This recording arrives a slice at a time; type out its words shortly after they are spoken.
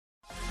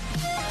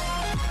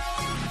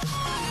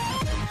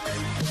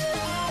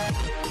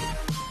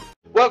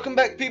Welcome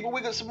back, people.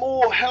 We got some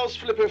more house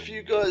flipper for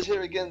you guys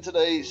here again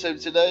today. So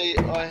today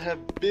I have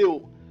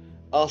built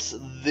us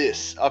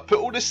this. I put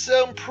all this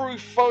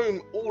soundproof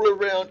foam all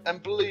around,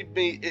 and believe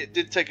me, it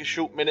did take a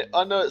short minute.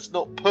 I know it's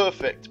not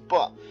perfect,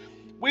 but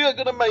we are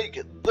going to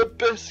make the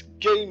best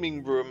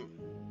gaming room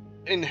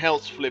in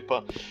House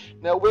Flipper.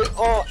 Now we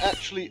are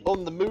actually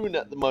on the moon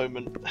at the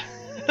moment.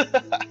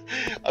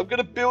 I'm going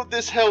to build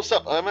this house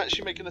up. I'm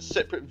actually making a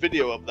separate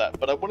video of that,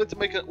 but I wanted to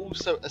make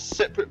also a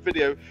separate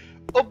video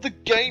of the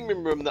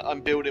gaming room that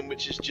I'm building,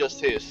 which is just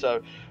here.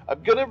 So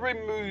I'm going to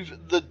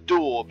remove the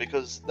door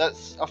because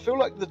I feel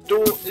like the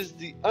door is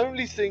the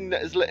only thing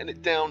that is letting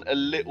it down a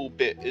little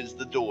bit, is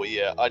the door.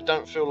 Yeah, I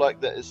don't feel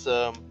like that is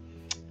it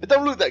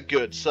don't look that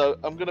good, so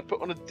I'm going to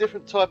put on a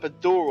different type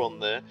of door on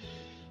there.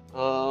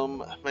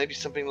 Maybe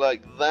something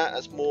like that.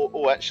 That's more,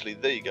 oh actually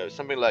there you go,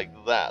 something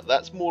like that.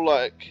 That's more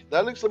like,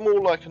 that looks more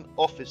like an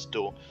office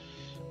door.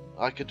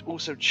 I could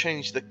also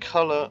change the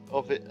color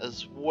of it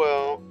as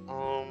well.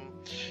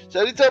 So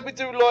anytime we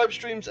do live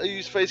streams I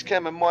use face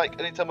cam and mic.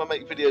 Anytime I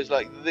make videos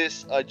like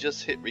this I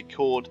just hit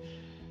record.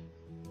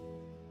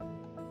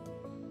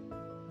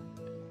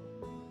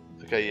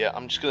 Okay, yeah,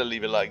 I'm just gonna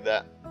leave it like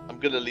that. I'm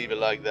gonna leave it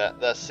like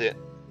that. That's it.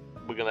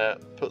 We're gonna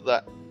put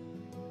that,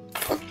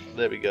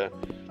 there we go.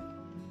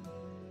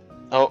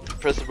 Oh,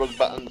 press the wrong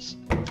buttons.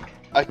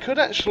 I could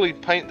actually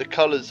paint the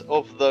colours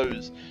of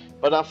those,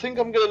 but I think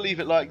I'm going to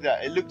leave it like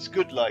that. It looks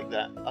good like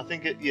that. I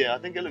think it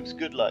looks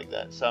good like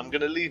that. So I'm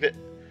going to leave it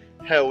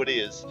how it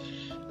is.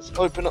 Let's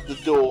open up the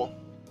door.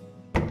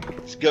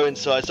 Let's go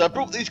inside. So I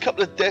brought these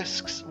couple of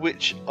desks,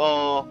 which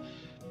are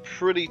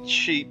pretty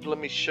cheap. Let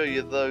me show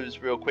you those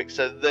real quick.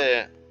 So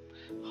they're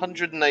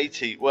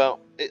 180. Well,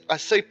 I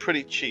say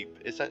pretty cheap.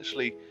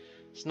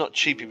 It's not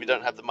cheap if you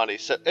don't have the money.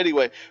 So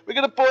anyway, we're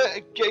going to buy a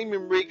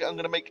gaming rig. I'm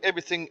going to make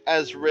everything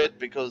as red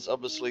because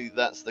obviously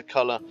that's the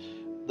colour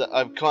that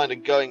I'm kind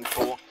of going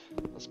for.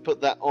 Let's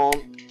put that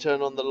on.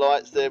 Turn on the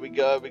lights. There we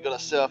go. We're going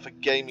to set up a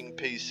gaming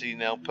PC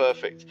now.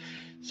 Perfect.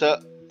 So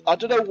I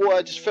don't know why,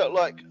 I just felt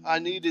like I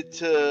needed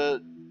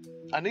to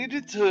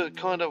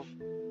kind of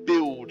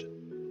build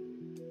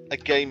a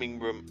gaming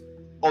room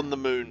on the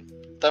moon.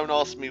 Don't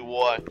ask me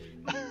why.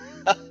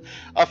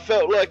 I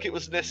felt like it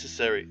was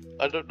necessary.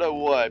 I don't know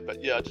why,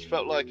 but yeah, I just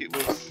felt like it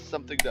was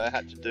something that I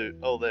had to do.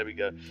 Oh, there we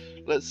go.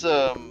 Let's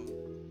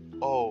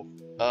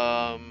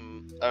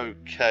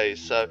okay,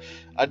 so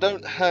I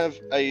don't have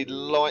a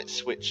light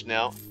switch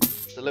now,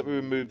 so let me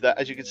remove that.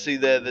 As you can see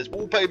there's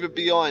wallpaper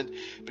behind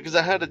because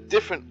I had a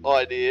different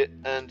idea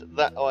and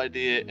that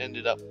idea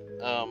ended up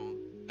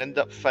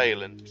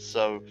failing.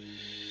 So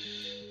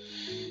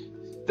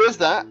there's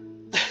that.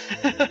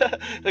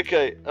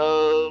 Okay,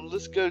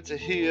 let's go to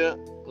here.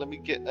 Let me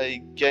get a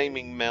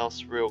gaming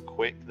mouse real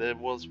quick. There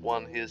was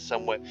one here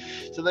somewhere.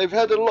 So they've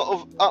had a lot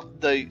of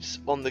updates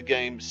on the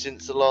game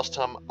since the last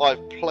time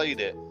I've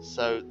played it.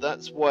 So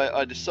that's why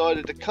I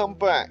decided to come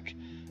back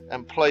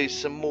and play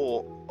some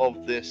more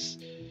of this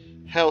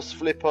House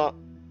Flipper.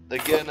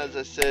 Again, as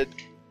I said,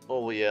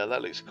 oh yeah,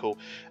 that looks cool.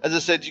 As I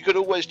said, you could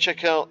always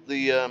check out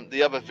the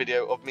other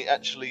video of me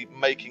actually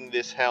making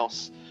this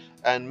house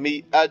and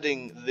me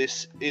adding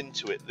this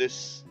into it.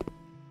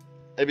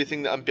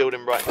 Everything that I'm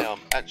building right now,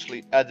 I'm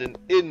actually adding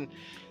in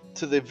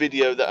to the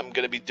video that I'm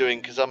going to be doing,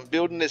 because I'm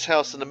building this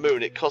house on the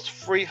moon. It costs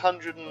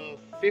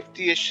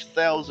 350-ish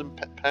thousand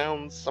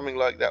pounds, something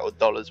like that, or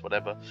dollars,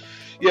 whatever.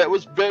 Yeah, it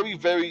was very,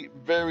 very,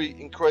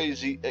 very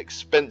crazy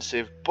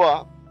expensive,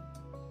 but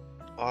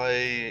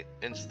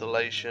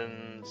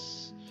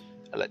installations,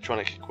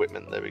 electronic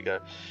equipment, there we go.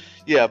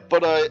 Yeah,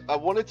 but I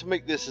wanted to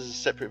make this as a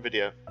separate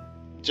video,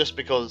 just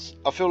because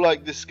I feel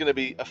like this is going to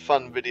be a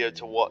fun video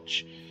to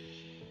watch.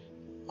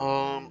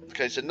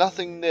 Okay, so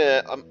nothing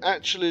there. I'm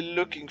actually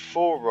looking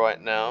for right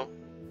now.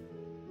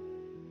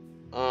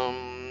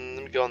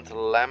 Let me go on to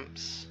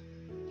lamps.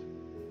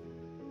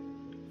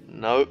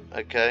 No,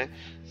 okay.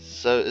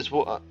 So it's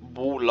what,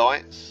 wall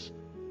lights.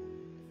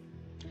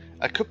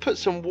 I could put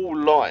some wall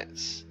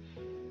lights.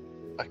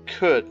 I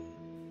could.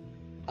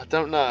 I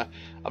don't know.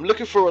 I'm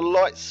looking for a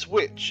light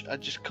switch. I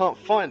just can't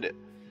find it.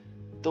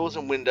 Doors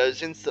and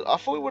windows. I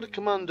thought it would have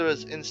come under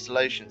as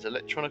installations.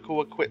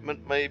 Electronical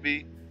equipment,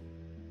 maybe.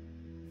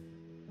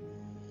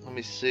 Let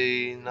me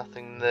see,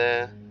 nothing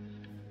there.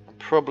 I've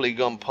probably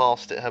gone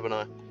past it, haven't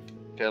I?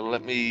 Okay,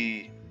 let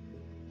me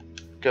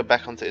go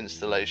back onto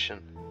installation.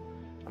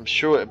 I'm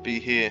sure it'd be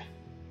here.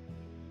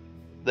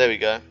 There we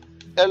go.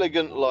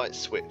 Elegant light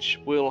switch.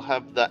 We'll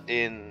have that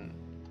in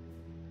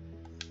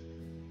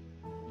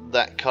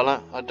that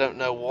colour. I don't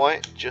know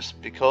why,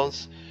 just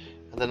because.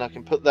 And then I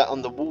can put that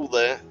on the wall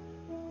there,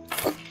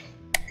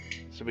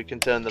 so we can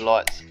turn the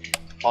lights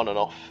on and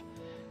off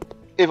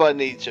if I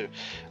need to.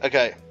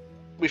 Okay.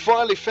 We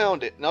finally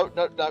found it. No,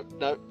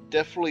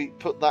 definitely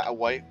put that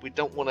away. We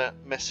don't want to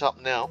mess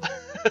up now.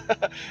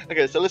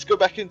 Okay, so let's go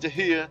back into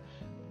here.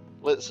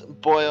 Let's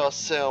buy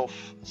ourselves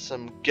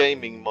some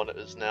gaming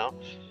monitors now.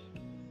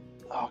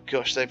 Oh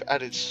gosh, they've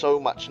added so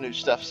much new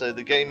stuff. So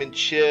the gaming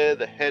chair,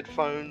 the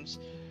headphones.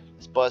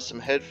 Let's buy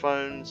some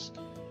headphones.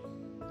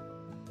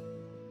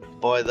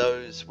 buy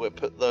those. We'll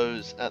put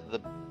those at the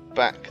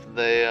back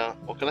there.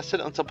 Or can I set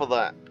it on top of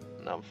that?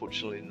 No,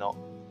 unfortunately not.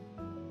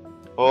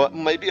 Or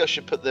maybe I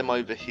should put them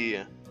over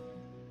here.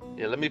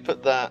 Yeah, let me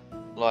put that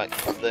like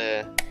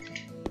there.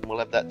 We'll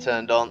have that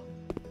turned on.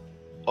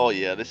 Oh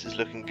yeah, this is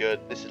looking good.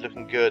 This is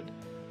looking good.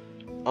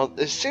 Oh,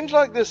 it seems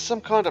like there's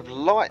some kind of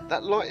light.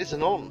 That light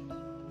isn't on.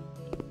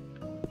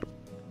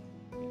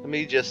 Let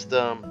me just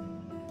don't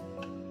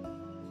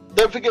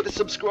forget to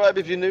subscribe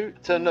if you're new.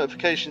 Turn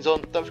notifications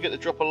on. Don't forget to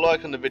drop a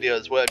like on the video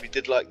as well if you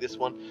did like this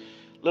one.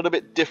 A little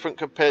bit different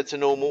compared to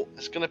normal.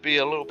 It's going to be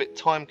a little bit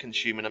time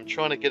consuming. I'm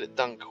trying to get it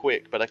done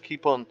quick, but I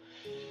keep on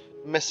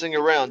messing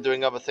around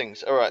doing other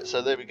things. Alright,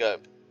 so there we go.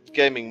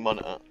 Gaming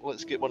monitor.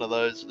 Let's get one of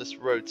those. Let's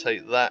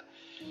rotate that.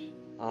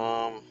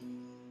 I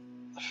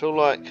feel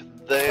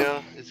like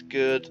there is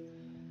good.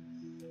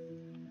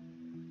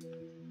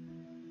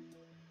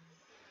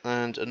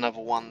 And another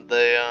one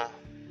there.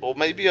 Or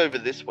maybe over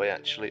this way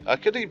actually. I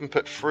could even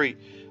put 3.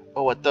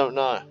 Oh, I don't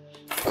know.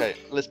 Okay,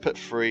 let's put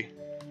 3.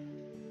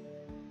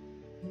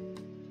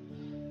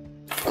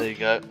 There you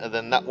go. And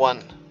then that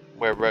one,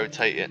 we'll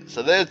rotate it.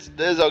 So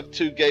there's our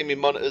 2 gaming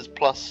monitors,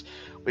 plus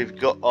we've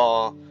got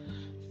our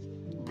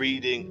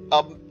reading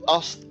our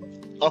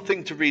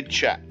thing to read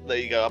chat. There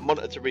you go, a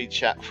monitor to read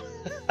chat.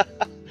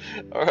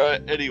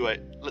 Alright, anyway,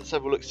 let's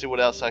have a look, see what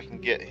else I can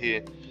get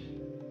here.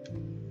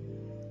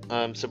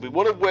 So we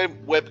want a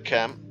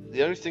webcam.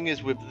 The only thing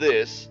is with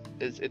this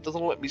is it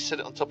doesn't let me set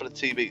it on top of the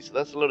TV, so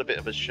that's a little bit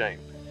of a shame.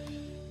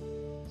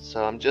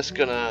 So I'm just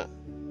gonna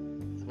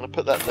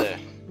put that there.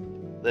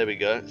 There we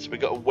go. So we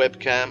got a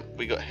webcam,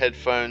 we got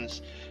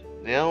headphones.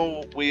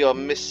 Now we are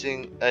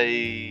missing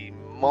a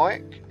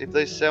mic. If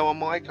they sell a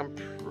mic, I'm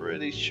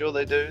pretty sure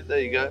they do. There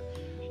you go.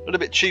 A little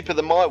bit cheaper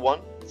than my one,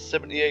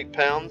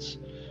 £78.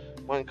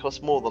 Won't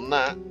cost more than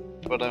that,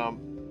 but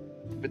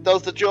if it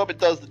does the job, it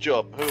does the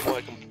job. Who am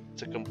I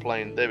to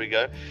complain? There we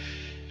go.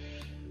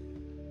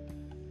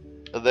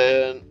 And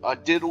then I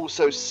did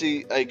also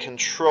see a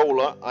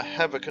controller. I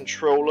have a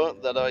controller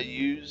that I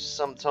use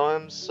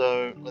sometimes,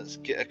 so let's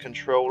get a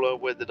controller.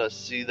 Where did I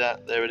see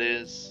that? There it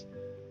is.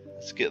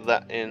 Let's get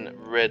that in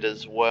red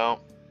as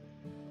well.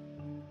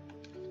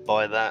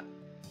 Buy that.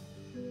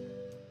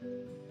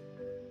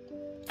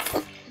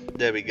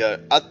 There we go.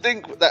 I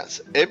think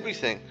that's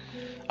everything.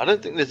 I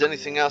don't think there's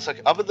anything else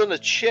other than a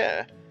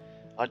chair.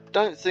 I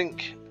don't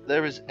think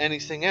there is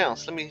anything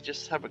else. Let me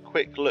just have a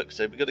quick look.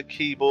 So we've got a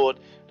keyboard.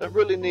 Don't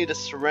really need a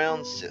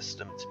surround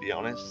system, to be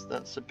honest.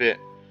 It's a bit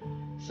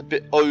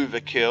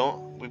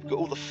overkill. We've got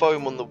all the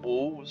foam on the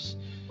walls.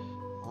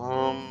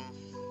 I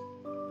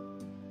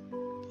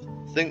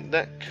think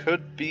that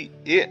could be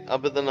it,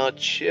 other than our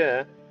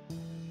chair.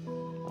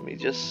 Let me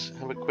just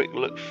have a quick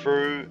look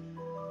through.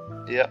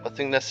 Yeah, I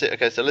think that's it.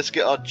 Okay, so let's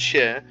get our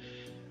chair.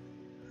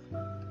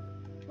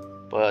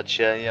 Buy our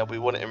chair. Yeah, we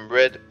want it in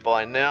red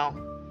by now.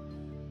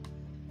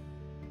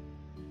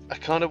 I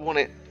kind of want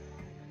it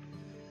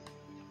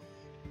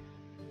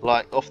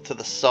like off to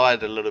the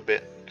side a little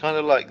bit, kind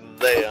of like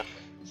there,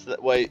 so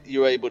that way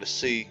you're able to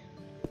see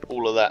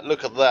all of that.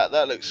 Look at that,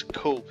 that looks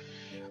cool.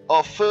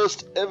 Our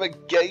first ever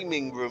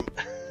gaming room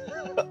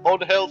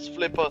on House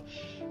Flipper.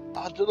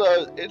 I don't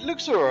know, it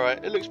looks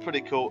alright, it looks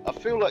pretty cool. I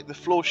feel like the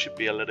floor should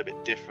be a little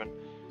bit different.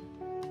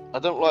 I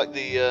don't like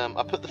the,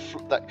 I put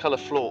that colour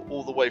floor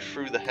all the way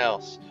through the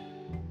house,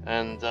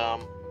 and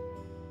I'm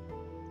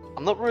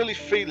not really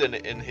feeling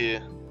it in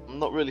here. I'm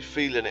not really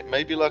feeling it.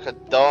 Maybe like a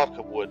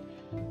darker wood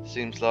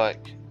seems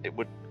like it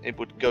would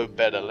go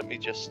better. Let me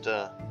just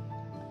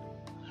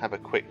have a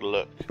quick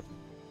look.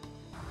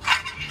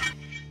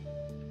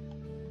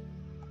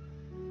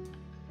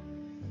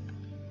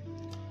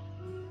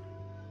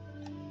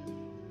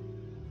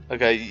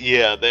 Okay,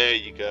 yeah, there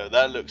you go.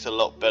 That looks a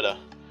lot better.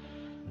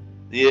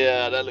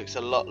 Yeah, that looks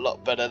a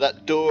lot better.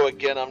 That door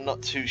again, I'm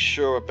not too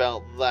sure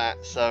about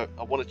that, so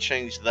I want to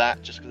change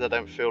that just because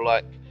I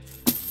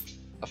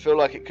feel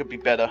like it could be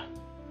better.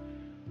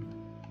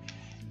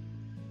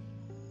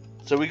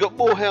 So we got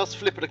more House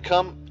Flipper to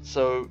come.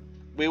 So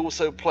we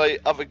also play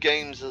other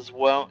games as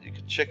well. You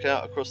can check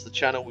out across the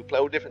channel. We play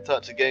all different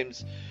types of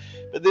games,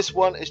 but this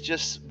one is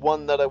just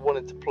one that I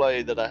wanted to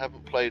play that I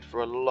haven't played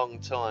for a long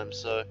time.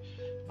 So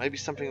maybe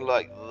something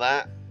like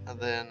that, and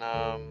then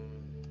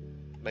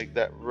make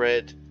that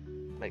red,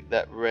 make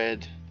that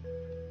red,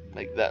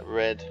 make that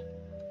red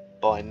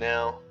by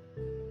now.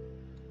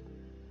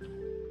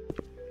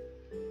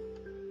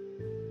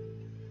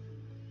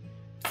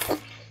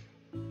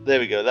 There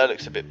we go, that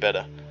looks a bit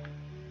better.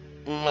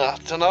 I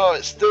don't know,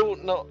 it's still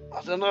not,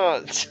 I don't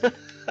know.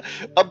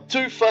 I'm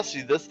too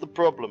fussy, that's the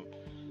problem.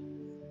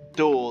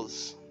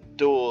 Doors,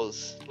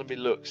 let me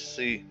look,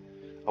 see.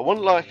 I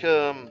want like,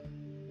 kind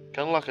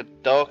of like a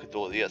darker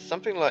door, yeah,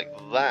 something like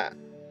that.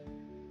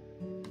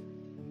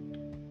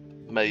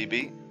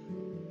 Maybe.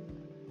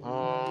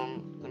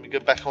 Let me go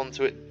back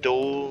onto it,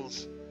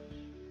 doors.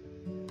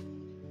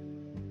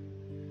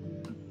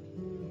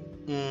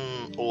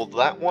 Or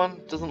that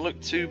one doesn't look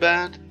too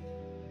bad.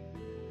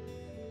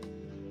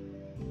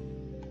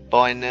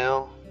 By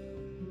now.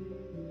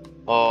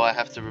 Oh, I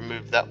have to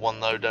remove that one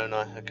though, don't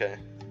I? Okay.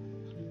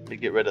 Let me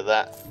get rid of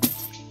that.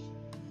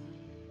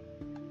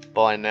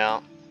 Buy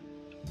now.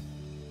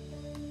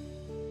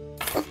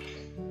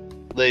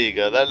 There you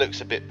go, that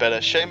looks a bit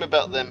better. Shame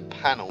about them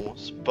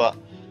panels, but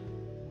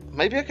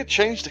maybe I could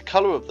change the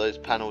colour of those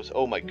panels.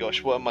 Oh my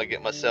gosh, what am I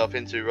getting myself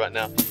into right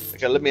now?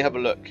 Okay, let me have a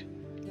look.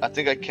 I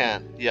think I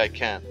can. Yeah, I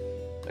can.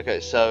 Okay,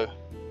 so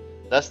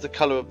that's the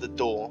colour of the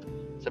door.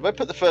 So if I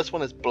put the first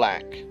one as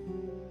black.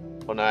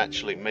 Oh no,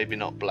 actually, maybe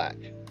not black.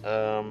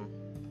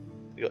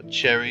 We got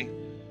cherry.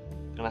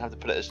 I'm gonna have to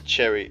put it as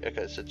cherry.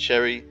 Okay, so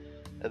cherry,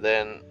 and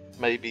then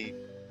maybe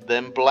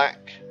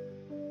black.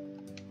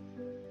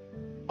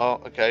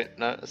 Oh, okay,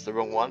 no, that's the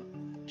wrong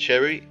one.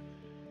 Cherry,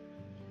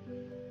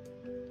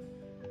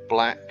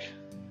 black.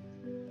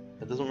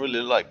 It doesn't really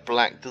look like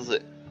black, does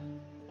it?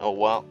 Oh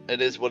well,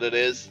 it is what it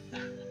is.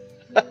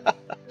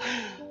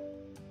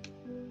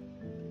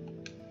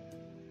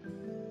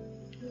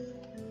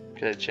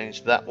 Okay,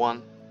 change that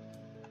one.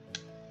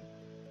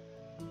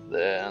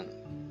 Then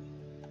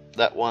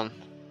that one.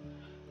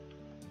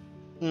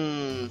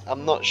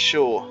 I'm not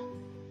sure.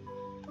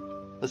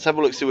 Let's have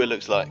a look, see what it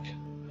looks like.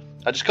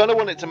 I just kind of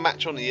want it to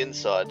match on the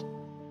inside.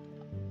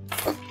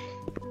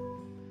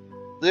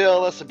 Yeah,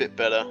 that's a bit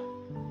better.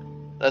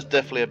 That's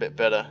definitely a bit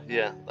better.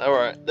 Yeah.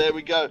 Alright, there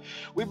we go.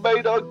 We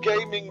made our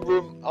gaming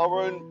room,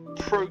 our own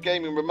pro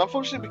gaming room.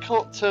 Unfortunately, we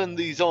can't turn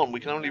these on. We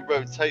can only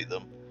rotate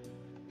them.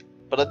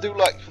 But I do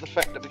like for the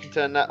fact that we can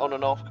turn that on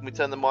and off. Can we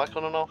turn the mic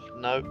on and off?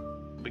 No.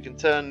 We can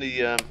turn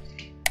the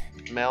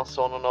mouse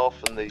on and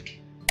off, and the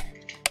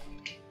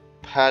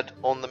pad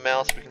on the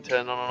mouse we can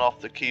turn on and off.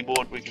 The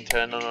keyboard we can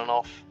turn on and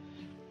off.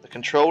 The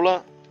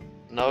controller,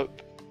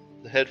 nope.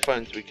 The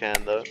headphones we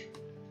can though.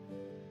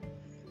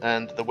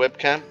 And the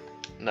webcam,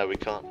 no we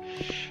can't.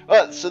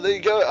 Alright, so there you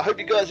go. I hope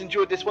you guys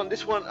enjoyed this one.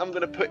 This one I'm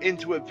going to put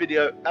into a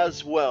video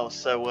as well.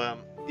 So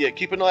yeah,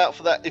 keep an eye out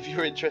for that if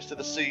you're interested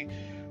to see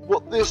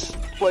what this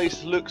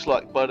place looks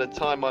like by the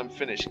time I'm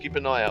finished. Keep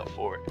an eye out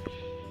for it.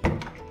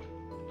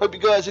 Hope you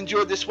guys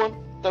enjoyed this one.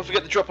 Don't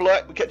forget to drop a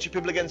like. We'll catch you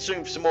people again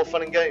soon for some more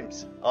fun and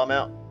games. I'm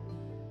out.